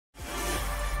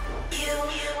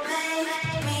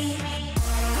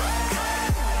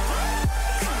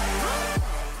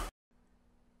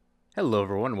Hello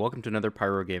everyone, welcome to another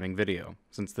Pyro Gaming video.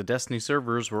 Since the Destiny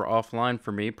servers were offline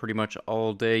for me pretty much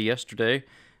all day yesterday,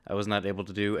 I was not able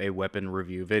to do a weapon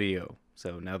review video.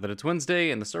 So now that it's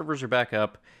Wednesday and the servers are back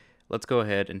up, let's go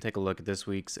ahead and take a look at this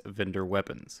week's vendor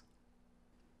weapons.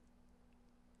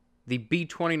 The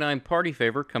B29 Party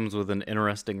Favor comes with an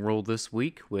interesting rule this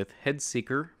week with Head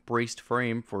Seeker, Braced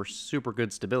Frame for super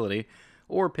good stability,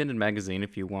 or Pinned Magazine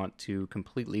if you want to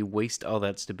completely waste all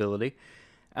that stability.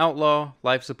 Outlaw,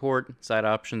 Life Support, Side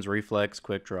Options, Reflex,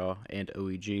 Quick Draw, and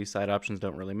OEG. Side Options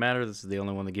don't really matter, this is the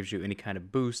only one that gives you any kind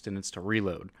of boost, and it's to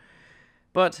reload.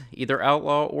 But either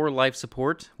Outlaw or Life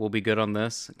Support will be good on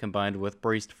this, combined with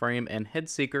Braced Frame and Head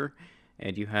Seeker,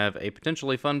 and you have a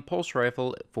potentially fun Pulse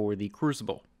Rifle for the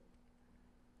Crucible.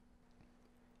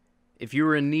 If you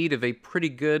are in need of a pretty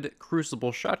good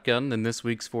Crucible shotgun, then this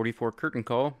week's 44 Curtain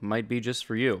Call might be just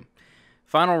for you.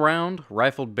 Final round,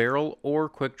 Rifled Barrel or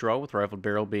Quick Draw, with Rifled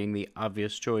Barrel being the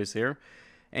obvious choice here.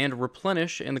 And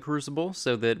Replenish in the Crucible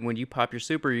so that when you pop your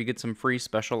super you get some free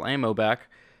special ammo back.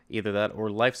 Either that or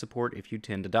Life Support if you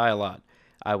tend to die a lot.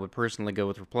 I would personally go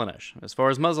with Replenish. As far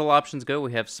as muzzle options go,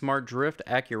 we have Smart Drift,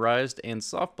 Accurized, and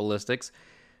Soft Ballistics.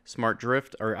 Smart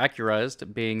Drift, or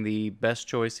Accurized, being the best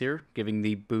choice here, giving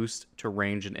the boost to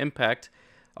range and impact.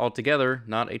 Altogether,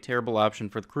 not a terrible option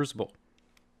for the Crucible.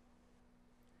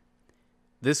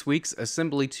 This week's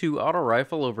Assembly 2 auto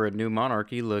rifle over at New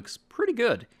Monarchy looks pretty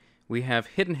good. We have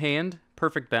Hidden Hand,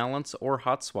 Perfect Balance, or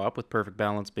Hot Swap, with Perfect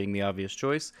Balance being the obvious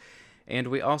choice. And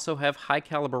we also have High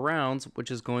Caliber Rounds,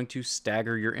 which is going to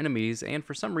stagger your enemies and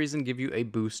for some reason give you a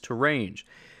boost to range.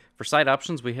 For sight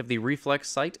options, we have the Reflex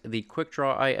Sight, the Quick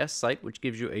Draw IS Sight, which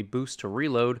gives you a boost to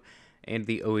reload, and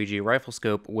the OEG Rifle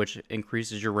Scope, which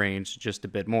increases your range just a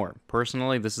bit more.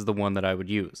 Personally, this is the one that I would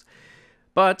use.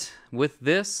 But with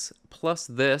this, plus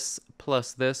this,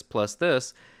 plus this, plus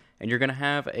this, and you're going to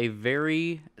have a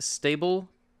very stable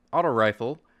auto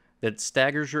rifle that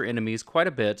staggers your enemies quite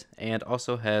a bit and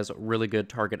also has really good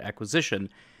target acquisition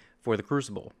for the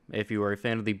Crucible. If you are a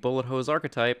fan of the Bullet Hose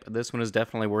archetype, this one is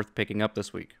definitely worth picking up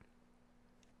this week.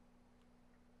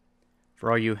 For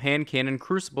all you hand cannon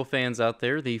Crucible fans out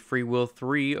there, the Free Will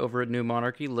 3 over at New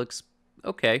Monarchy looks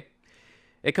okay.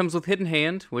 It comes with Hidden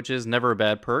Hand, which is never a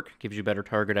bad perk, gives you better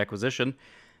target acquisition.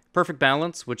 Perfect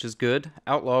Balance, which is good.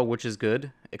 Outlaw, which is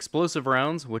good. Explosive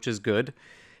Rounds, which is good.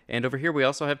 And over here we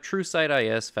also have True Sight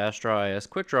IS, Fast Draw IS,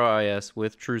 Quick Draw IS,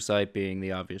 with True Sight being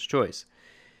the obvious choice.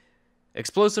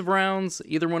 Explosive Rounds,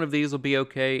 either one of these will be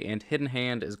okay, and Hidden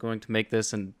Hand is going to make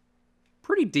this a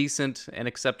pretty decent and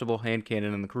acceptable hand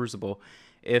cannon in the Crucible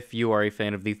if you are a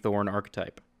fan of the Thorn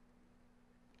archetype.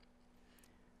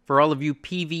 For all of you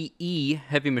PvE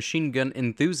heavy machine gun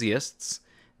enthusiasts,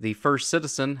 the First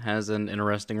Citizen has an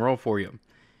interesting role for you.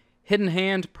 Hidden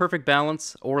Hand, Perfect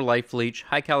Balance, or Life Leech,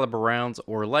 High Caliber Rounds,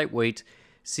 or Lightweight,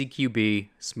 CQB,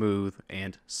 Smooth,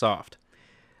 and Soft.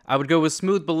 I would go with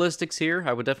Smooth Ballistics here.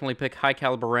 I would definitely pick High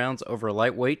Caliber Rounds over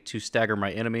Lightweight to stagger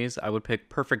my enemies. I would pick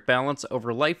Perfect Balance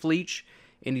over Life Leech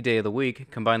any day of the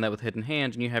week. Combine that with Hidden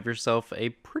Hand, and you have yourself a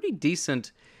pretty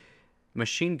decent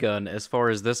machine gun as far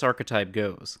as this archetype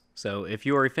goes. So if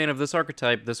you are a fan of this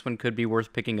archetype, this one could be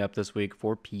worth picking up this week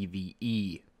for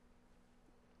PvE.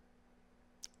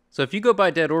 So if you go by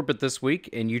Dead Orbit this week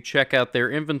and you check out their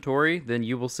inventory, then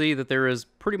you will see that there is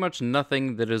pretty much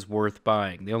nothing that is worth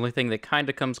buying. The only thing that kind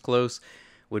of comes close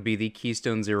would be the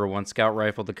Keystone 01 Scout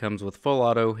Rifle that comes with Full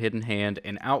Auto, Hidden Hand,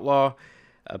 and Outlaw,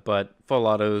 but Full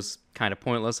Auto's kind of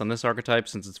pointless on this archetype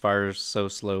since its fires so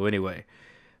slow anyway.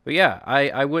 But yeah,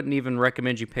 I wouldn't even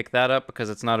recommend you pick that up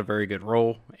because it's not a very good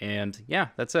roll. And yeah,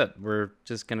 that's it. We're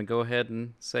just going to go ahead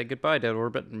and say goodbye, Dead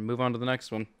Orbit, and move on to the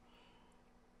next one.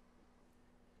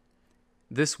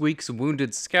 This week's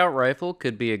Wounded Scout Rifle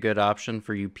could be a good option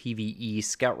for you PvE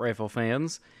Scout Rifle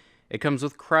fans. It comes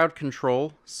with Crowd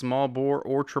Control, Small Bore,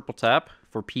 or Triple Tap.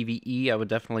 For PvE, I would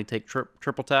definitely take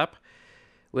Triple Tap.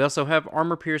 We also have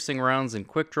Armor Piercing Rounds and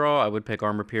Quick Draw. I would pick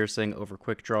Armor Piercing over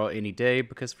Quick Draw any day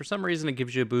because for some reason it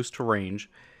gives you a boost to range.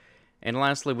 And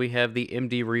lastly, we have the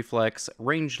MD Reflex,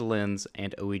 Ranged Lens,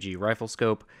 and OEG Rifle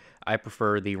Scope. I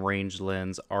prefer the Ranged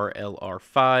Lens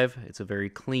RLR5. It's a very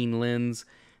clean lens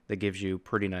that gives you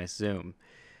pretty nice zoom.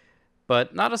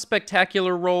 But not a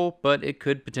spectacular roll, but it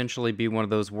could potentially be one of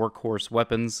those workhorse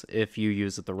weapons if you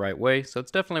use it the right way, so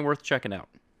it's definitely worth checking out.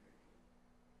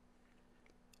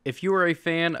 If you are a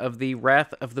fan of the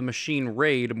Wrath of the Machine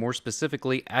raid, more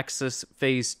specifically Axis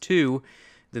Phase 2,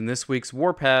 then this week's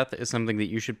Warpath is something that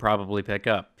you should probably pick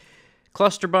up.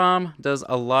 Cluster Bomb does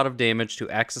a lot of damage to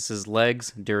Axis's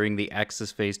legs during the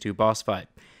Axis Phase 2 boss fight.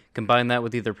 Combine that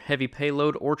with either heavy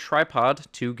payload or tripod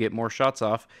to get more shots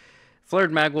off.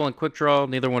 Flared Magwell and Quick Draw,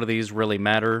 neither one of these really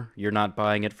matter. You're not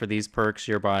buying it for these perks,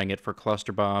 you're buying it for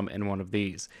Cluster Bomb and one of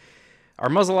these. Our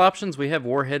muzzle options, we have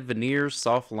Warhead Veneers,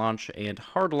 Soft Launch, and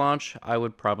Hard Launch. I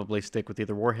would probably stick with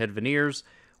either Warhead Veneers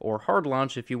or Hard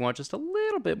Launch if you want just a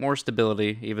little bit more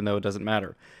stability, even though it doesn't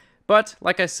matter. But,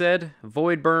 like I said,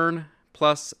 Void Burn,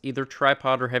 plus either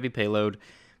Tripod or Heavy Payload,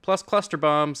 plus Cluster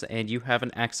Bombs, and you have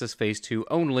an Axis Phase 2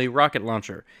 only rocket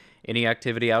launcher. Any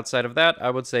activity outside of that, I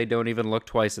would say don't even look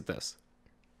twice at this.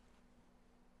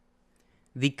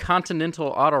 The Continental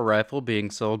Auto Rifle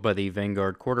being sold by the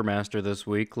Vanguard Quartermaster this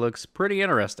week looks pretty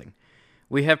interesting.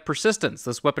 We have Persistence.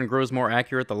 This weapon grows more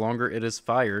accurate the longer it is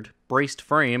fired. Braced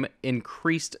Frame,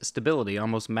 increased stability,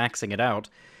 almost maxing it out.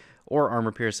 Or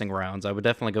armor-piercing rounds. I would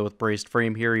definitely go with Braced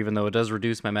Frame here, even though it does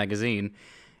reduce my magazine.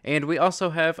 And we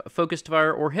also have Focused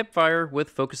Fire or Hip Fire, with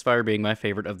Focused Fire being my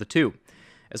favorite of the two.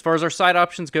 As far as our side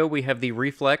options go, we have the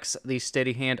Reflex, the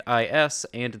Steady Hand IS,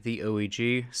 and the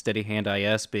OEG, Steady Hand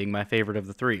IS being my favorite of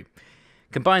the three.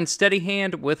 Combine Steady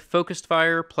Hand with Focused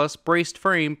Fire, plus Braced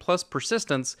Frame, plus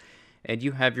Persistence, and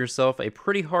you have yourself a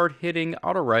pretty hard-hitting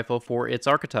auto rifle for its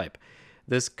archetype.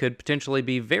 This could potentially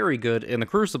be very good in the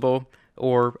Crucible,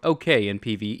 or okay in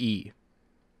PvE.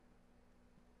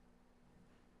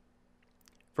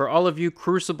 For all of you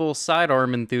Crucible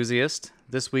sidearm enthusiasts,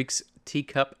 this week's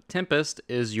Teacup Tempest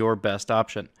is your best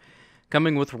option.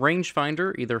 Coming with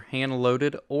rangefinder, either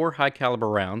hand-loaded or high-caliber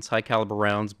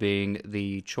rounds being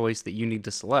the choice that you need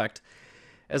to select,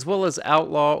 as well as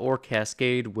Outlaw or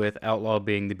Cascade, with Outlaw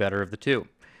being the better of the two.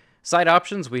 Sight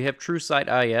options, we have True Sight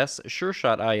IS, Sure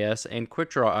Shot IS, and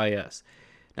Quick Draw IS.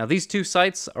 Now these two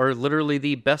sights are literally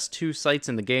the best two sights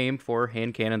in the game for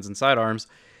hand cannons and sidearms,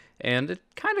 and it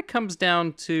kind of comes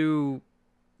down to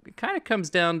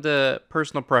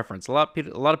personal preference. A lot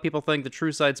of people think the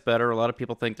True Sight's better. A lot of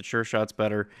people think the Sure Shot's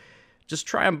better. Just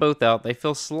try them both out. They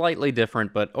feel slightly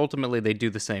different, but ultimately they do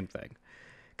the same thing.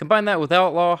 Combine that with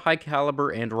Outlaw, High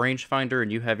Caliber, and Rangefinder,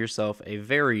 and you have yourself a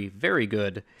very, very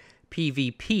good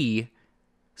PvP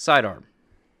sidearm.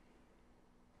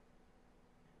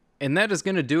 And that is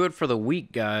going to do it for the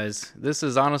week, guys. This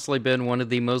has honestly been one of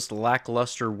the most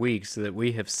lackluster weeks that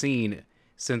we have seen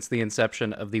since the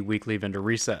inception of the weekly vendor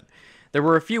reset. There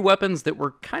were a few weapons that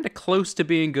were kind of close to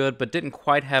being good, but didn't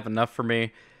quite have enough for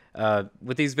me.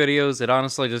 With these videos, it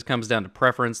honestly just comes down to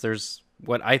preference. There's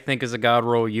what I think is a god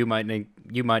roll, you might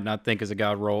not think is a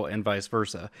god roll, and vice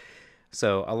versa.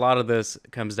 So a lot of this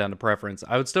comes down to preference.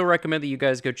 I would still recommend that you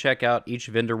guys go check out each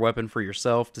vendor weapon for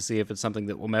yourself to see if it's something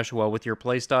that will mesh well with your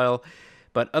playstyle.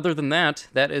 But other than that,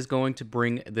 that is going to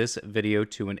bring this video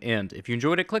to an end. If you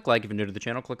enjoyed it, click like. If you're new to the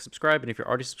channel, click subscribe. And if you're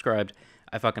already subscribed,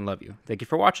 I fucking love you. Thank you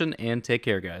for watching, and take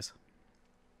care, guys.